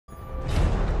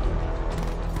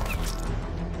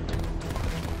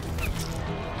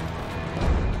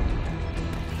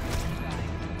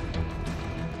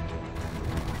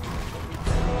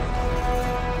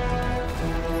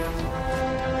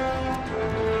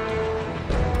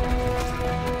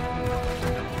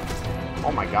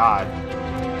Oh my god.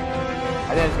 I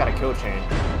think I just got a kill chain.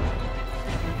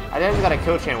 I think I just got a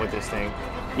kill chain with this thing.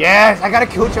 Yes! I got a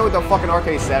kill chain with the fucking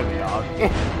RK7, dog.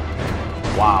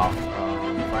 Wow.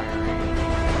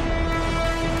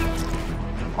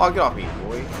 Oh, get off me,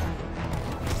 boy.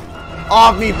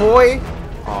 Off me, boy!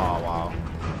 Oh, wow.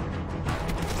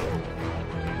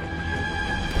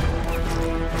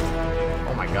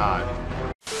 Oh my god.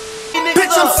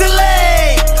 Bitch, I'm silly!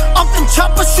 Off them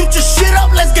choppers, shoot your shit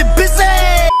up, let's get busy!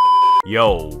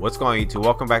 Yo, what's going on YouTube?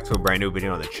 Welcome back to a brand new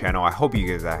video on the channel. I hope you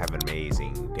guys have an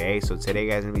amazing day. So today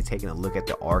guys, I'm gonna be taking a look at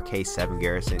the RK7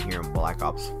 Garrison here in Black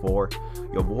Ops 4.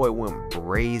 Yo boy went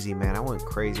crazy, man. I went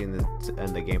crazy in the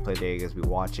gameplay today you guys be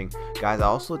watching. Guys, I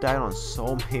also died on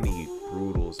so many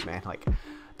brutals, man. Like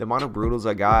the amount of brutals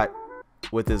I got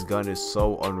with this gun is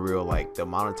so unreal. Like the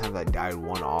amount of times I died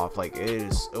one off, like it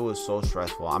was so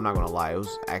stressful. I'm not gonna lie, it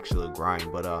was actually a grind.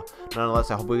 But nonetheless,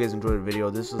 I hope you guys enjoyed the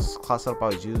video. This is class setup I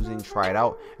was using, try it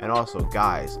out. And also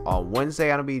guys, on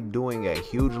Wednesday I'm gonna be doing a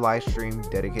huge live stream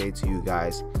dedicated to you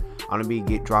guys. I'm gonna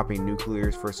be dropping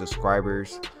nuclears for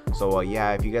subscribers. So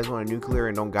yeah, if you guys want a nuclear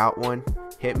and don't got one,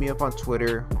 hit me up on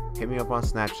Twitter, hit me up on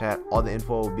Snapchat. All the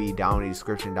info will be down in the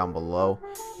description down below.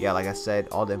 Yeah, like I said,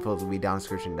 all the info will be down in the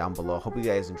description down below. Hope you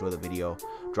guys enjoy the video.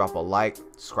 Drop a like,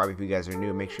 subscribe if you guys are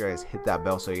new. Make sure you guys hit that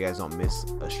bell so you guys don't miss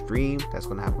a stream that's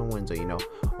gonna happen Wednesday, you know,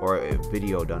 or a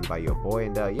video done by your boy.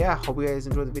 And yeah, hope you guys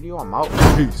enjoy the video. I'm out.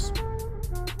 Peace.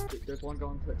 There's one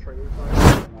going to the trailer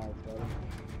side.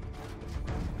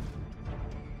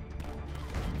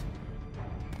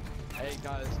 Hey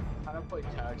guys, how to play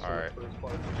tags for the first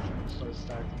part? So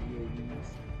stack the UAVs.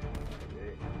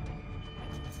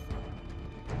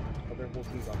 Other whole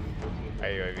teams on me.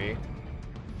 Hey UAV.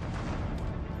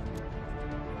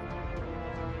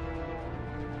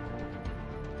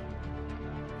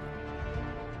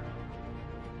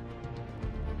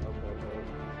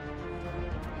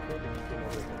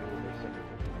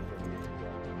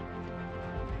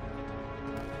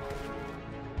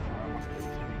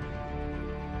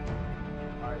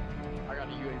 I got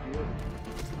a UAV.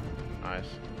 Nice.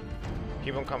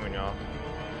 Keep them coming, y'all.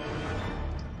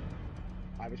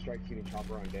 I have a strike team and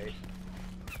chopper on day.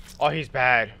 Oh, he's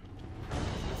bad.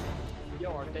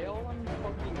 Yo, are they all on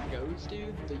fucking goes,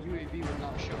 dude? The UAV would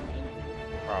not show me.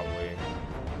 Probably.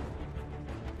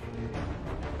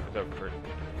 There's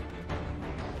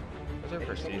a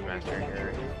prestige master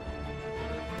here.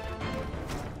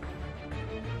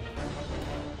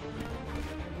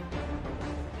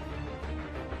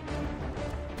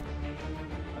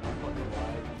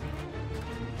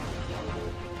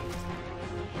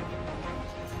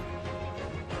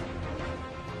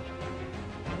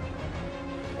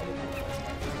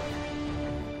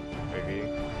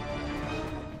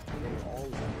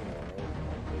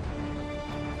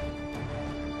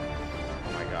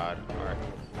 Oh my god. Alright.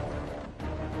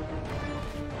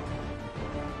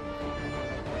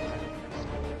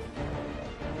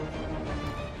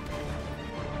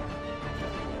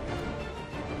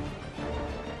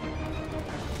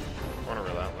 What a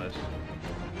relentless.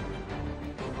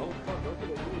 Oh fuck, go for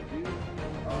the loot, dude.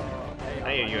 Hey, I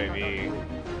need a UAV.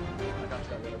 I got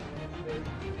you,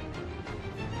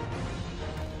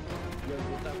 Yo,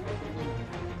 get that fucking loot.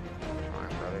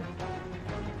 Alright, brother.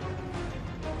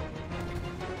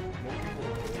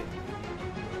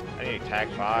 I need tag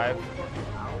 5.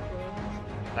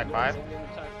 Tag 5?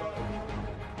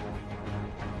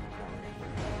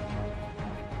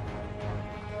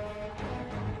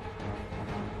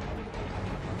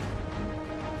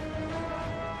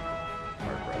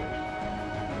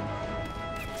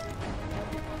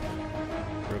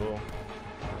 Brutal.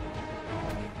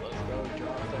 Let's go,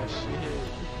 drop that shit.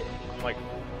 I'm like,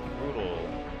 brutal.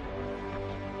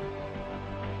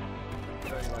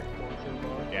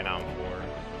 Yeah, now I'm 4.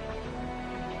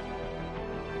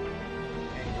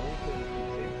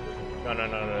 No.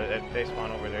 They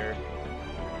spawn over there.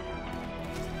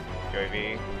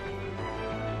 UAV.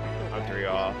 I'm 3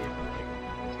 off.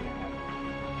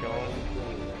 Kill him.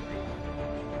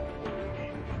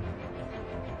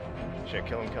 Shit,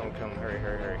 kill him.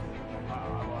 Hurry.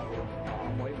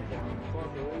 I'm waiting for him.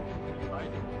 Fuck it.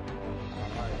 Right.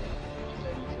 Alright. He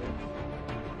said.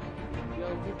 Yo,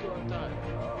 who's on time?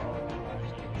 Oh,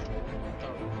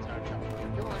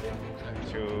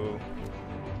 2.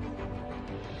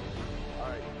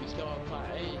 alright, you still on time.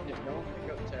 Hey, don't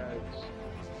pick up tags.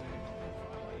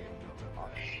 Oh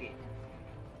shit.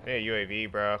 Hey,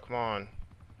 UAV, bro. Come on.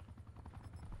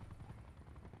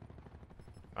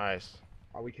 Nice.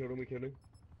 Oh, we killed him.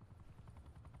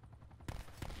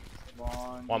 Come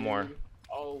on, One more.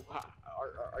 Oh,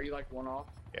 are you like one off?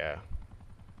 Yeah.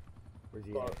 Where's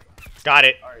he at? Got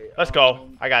it. Alright, Let's go.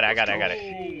 I got it. I got it. I got it.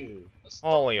 Hey.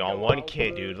 Only on one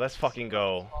kid, dude. Let's fucking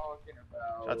go.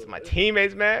 Shout out to my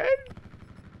teammates, man.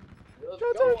 Shout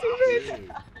out to my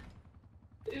teammates.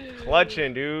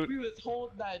 Clutching, dude. We was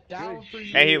holding that down for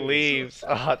you. And he leaves.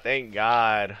 Oh, thank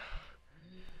God.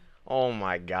 Oh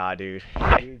my God, dude.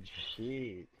 Good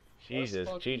shit. Jesus,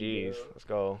 fucking GG's. go. Let's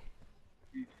go.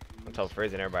 I'll tell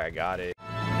Frizz and everybody I got it.